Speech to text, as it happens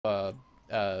Well,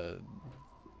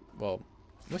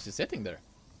 who's he sitting there?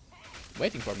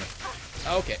 Waiting for me.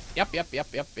 Okay, yep.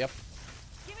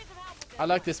 I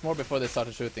like this more before they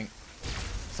started shooting.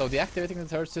 So deactivating the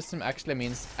turret system actually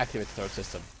means activate the turret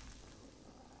system.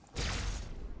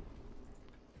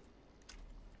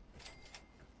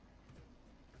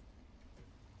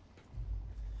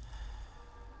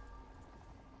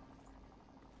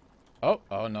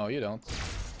 Oh no, you don't.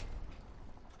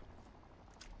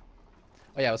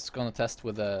 Oh yeah, I was gonna test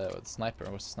with the sniper.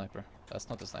 What's the sniper? That's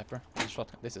not a sniper. It's a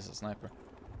shotgun. This is a sniper.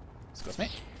 Excuse me.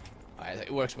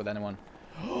 It works with anyone.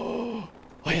 Oh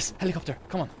yes, helicopter.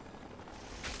 Come on.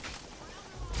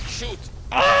 Shoot!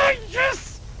 Ah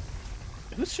yes!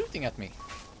 Who's shooting at me?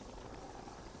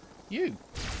 You.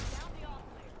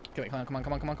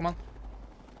 Come on.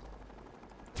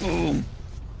 Boom!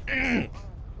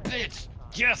 Bitch!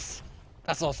 Yes!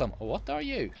 That's awesome. What are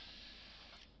you?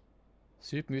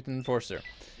 Super Mutant Enforcer.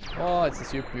 Oh, it's a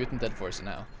Super Mutant Enforcer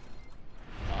now.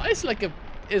 Oh, it's like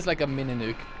a mini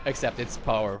nuke, except it's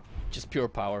power, just pure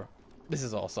power. This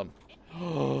is awesome.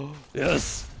 Oh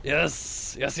yes!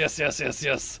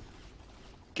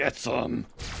 Get some.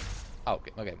 Oh,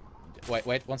 okay.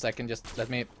 Wait 1 second. Just let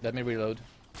me reload.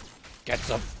 Get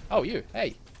some. Oh, you.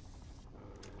 Hey.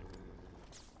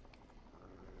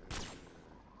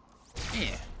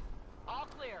 Yeah. All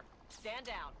clear. Stand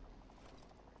down.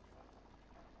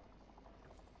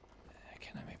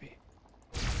 Can I maybe?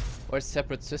 Or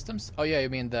separate systems? Oh yeah, you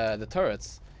mean the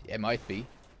turrets? Yeah, it might be.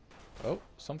 Oh,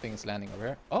 something is landing over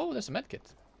here. Oh, there's a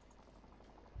medkit.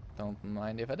 Don't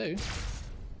mind if I do.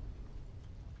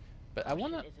 But I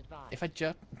wanna. If I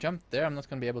jump there, I'm not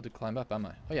gonna be able to climb up, am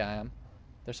I? Oh yeah, I am.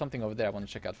 There's something over there I want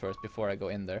to check out first before I go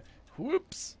in there.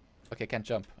 Whoops! Okay, I can't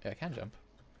jump. Yeah, I can jump.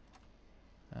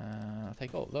 I'll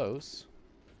take all those.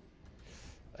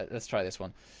 Let's try this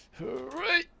one.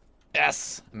 Hooray!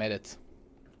 Yes! I made it.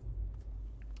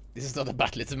 This is not a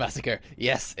battle, it's a massacre.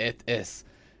 Yes, it is.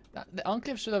 The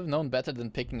Enclave should have known better than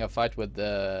picking a fight with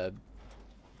the...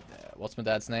 what's my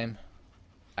dad's name?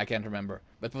 I can't remember.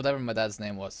 But whatever my dad's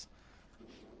name was.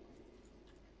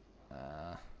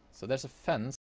 So there's a fence.